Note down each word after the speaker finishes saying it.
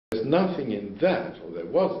There's nothing in that, or there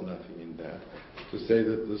was nothing in that, to say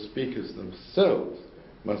that the speakers themselves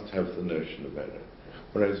must have the notion of error.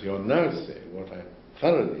 Whereas you're now saying, what I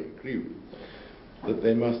thoroughly agree with, that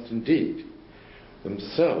they must indeed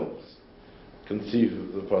themselves conceive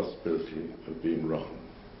of the possibility of being wrong.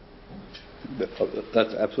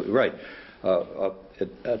 That's absolutely right.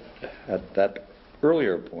 At that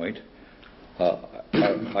earlier point,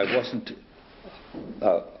 I wasn't.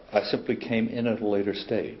 I simply came in at a later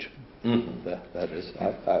stage. Mm-hmm. That is,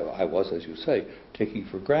 I was, as you say, taking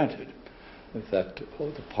for granted that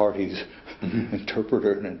the parties, mm-hmm.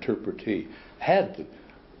 interpreter and interpretee, had the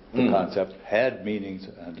mm-hmm. concept, had meanings,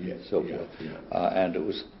 and so forth. And it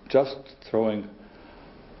was just throwing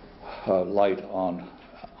light on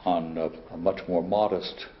a much more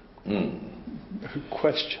modest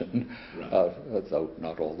question, right. Though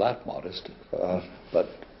not all that modest,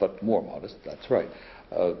 but more modest. That's right.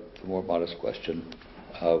 The more modest question: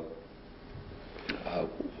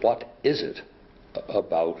 what is it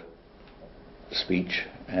about speech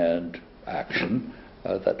and action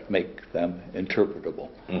that make them interpretable?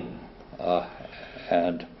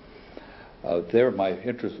 And there, my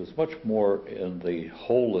interest was much more in the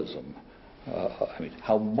holism. I mean,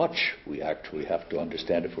 how much we actually have to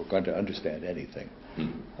understand if we're going to understand anything,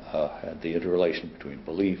 and the interrelation between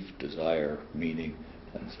belief, desire, meaning,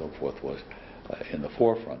 and so forth was in the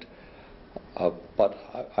forefront. But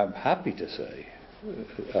I'm happy to say,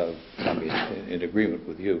 I mean, in agreement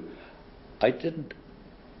with you, I didn't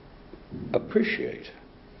appreciate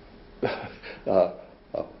the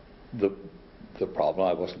problem.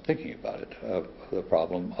 I wasn't thinking about it. The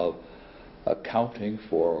problem of accounting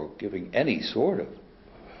for, or giving any sort of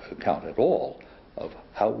account at all of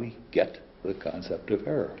how we get the concept of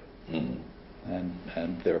error,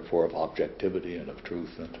 and therefore of objectivity and of truth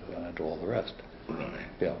and all the rest. Right.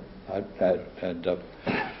 Yeah.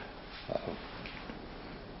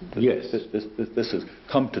 Yes. This has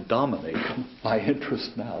come to dominate my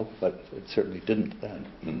interest now, but it certainly didn't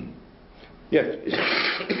then. Yes,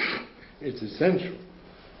 it's essential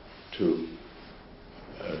to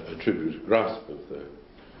attribute a grasp of the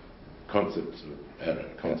concepts of error,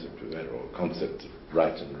 or concepts of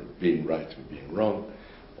right and being wrong,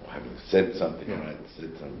 or having said something right,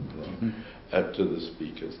 said something wrong, to the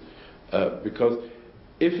speakers. Because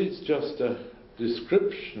if it's just a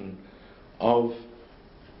description of,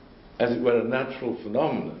 as it were, a natural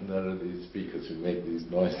phenomenon, there are these speakers who make these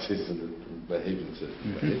noises and behave in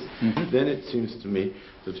certain ways, then it seems to me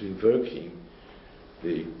that invoking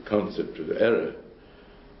the concept of error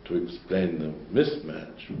to explain the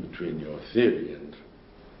mismatch between your theory and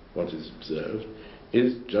what is observed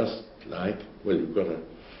is just like, well, you've got a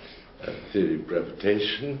theory of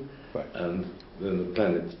gravitation, right. And then the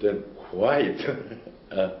planets don't quite,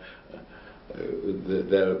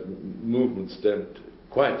 their movements don't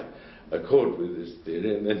quite accord with this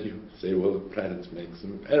theory, and then you say, well, the planets make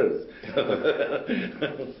some errors.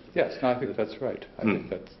 Yes, no, I think that's right. I think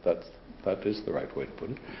that is the right way to put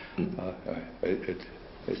it.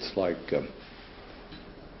 It's like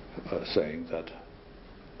saying that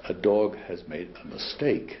a dog has made a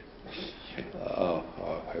mistake. I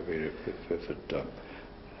mean, if it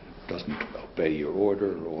doesn't obey your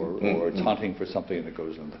order, or it's hunting for something that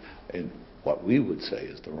goes in what we would say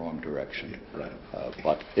is the wrong direction. Right.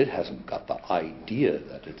 But it hasn't got the idea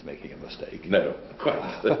that it's making a mistake. No,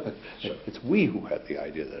 quite. Sure. It's we who have the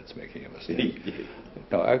idea that it's making a mistake.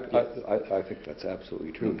 No, I think that's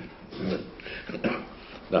absolutely true.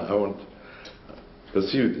 Now, I want to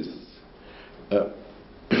pursue this.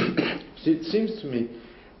 See, it seems to me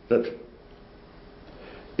that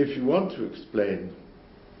if you want to explain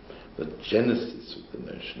the genesis of the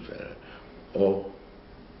notion of error, or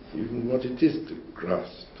even what it is to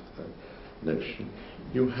grasp that notion,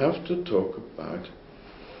 you have to talk about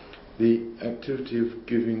the activity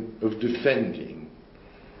of defending,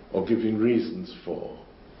 or giving reasons for.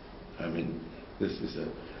 I mean, this is a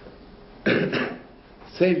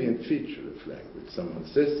salient feature of language. Someone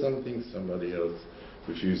says something, somebody else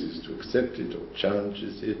refuses to accept it or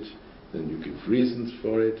challenges it, then you give reasons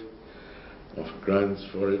for it, offer grounds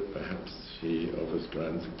for it, perhaps he offers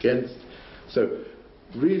grounds against. So,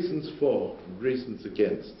 reasons for and reasons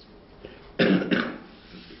against.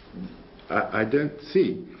 I don't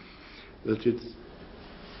see that it's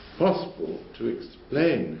possible to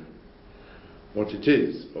explain what it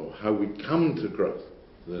is, or how we come to grasp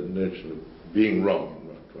the notion of being wrong,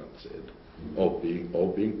 what one said, or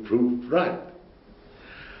being proved right,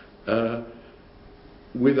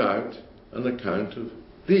 without an account of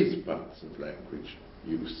these parts of language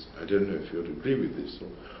use. I don't know if you'd agree with this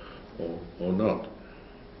or not.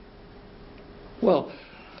 Well,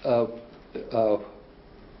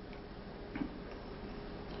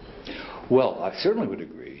 Well, I certainly would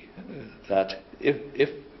agree that if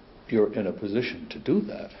you're in a position to do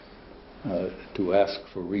that, to ask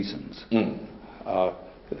for reasons,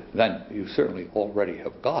 then you certainly already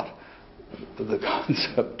have got the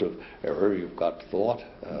concept of error. You've got thought,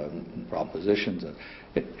 propositions. And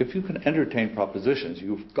if you can entertain propositions,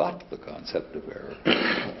 you've got the concept of error.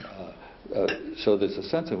 So there's a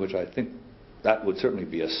sense in which I think that would certainly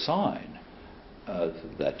be a sign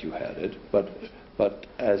that you had it, but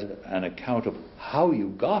as an account of how you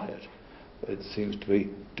got it, it seems to me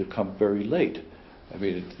to come very late. I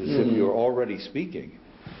mean, it's as if you're already speaking,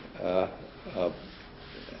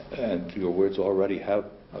 and your words already have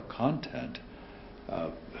a content,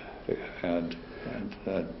 and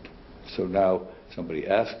so now somebody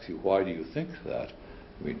asks you, why do you think that?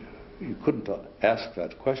 I mean, you couldn't ask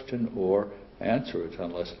that question or answer it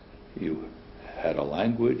unless you had a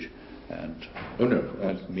language and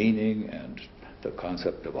meaning and the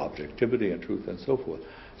concept of objectivity and truth and so forth.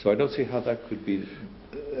 So I don't see how that could be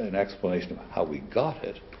an explanation of how we got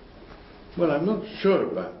it. Well, I'm not sure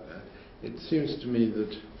about that. It seems to me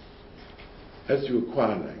that as you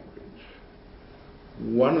acquire language,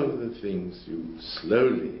 one of the things you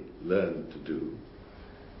slowly learn to do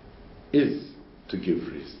is to give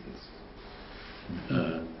reasons.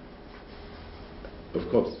 Of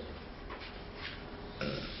course,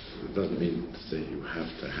 it doesn't mean to say you have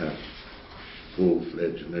to have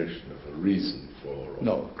full-fledged notion of a reason for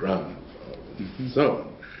or ground for, and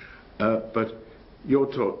so on. But you're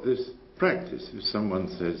taught this practice. If someone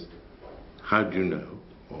says, how do you know?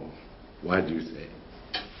 Or why do you say?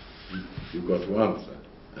 You've got to answer.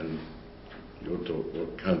 And you're taught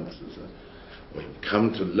what counts as or you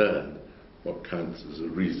come to learn what counts as a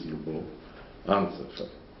reasonable answer for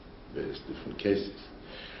various different cases.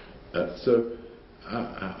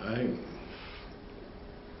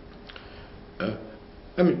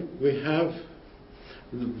 I mean, we have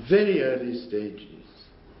the very early stages.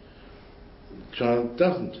 The child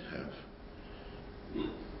doesn't have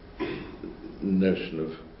the notion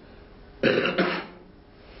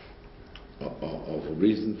of a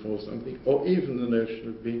reason for something, or even the notion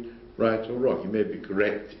of being right or wrong. He may be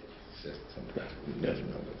corrected, he says something.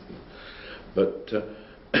 But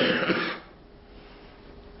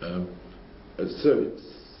so it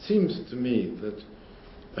seems to me that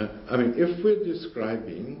I mean, if we're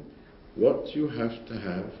describing what you have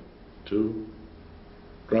to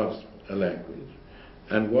grasp a language,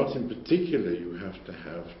 and what in particular you have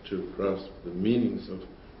to grasp the meanings of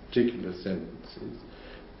particular sentences,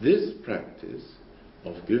 this practice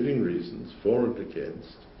of giving reasons for and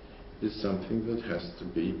against is something that has to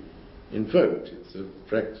be invoked. It's a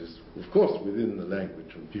practice, of course, within the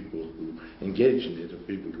language, and people who engage in it are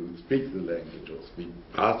people who speak the language or speak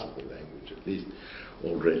part of the language at least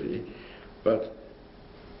already. But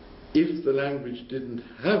if the language didn't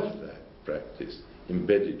have that practice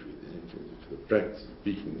embedded within it, if the practice of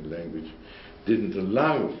speaking the language didn't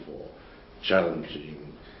allow for challenging,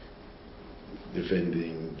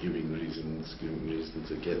 defending, giving reasons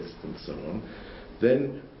against, and so on,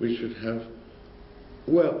 then we should have,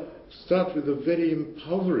 well, start with a very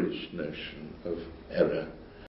impoverished notion of error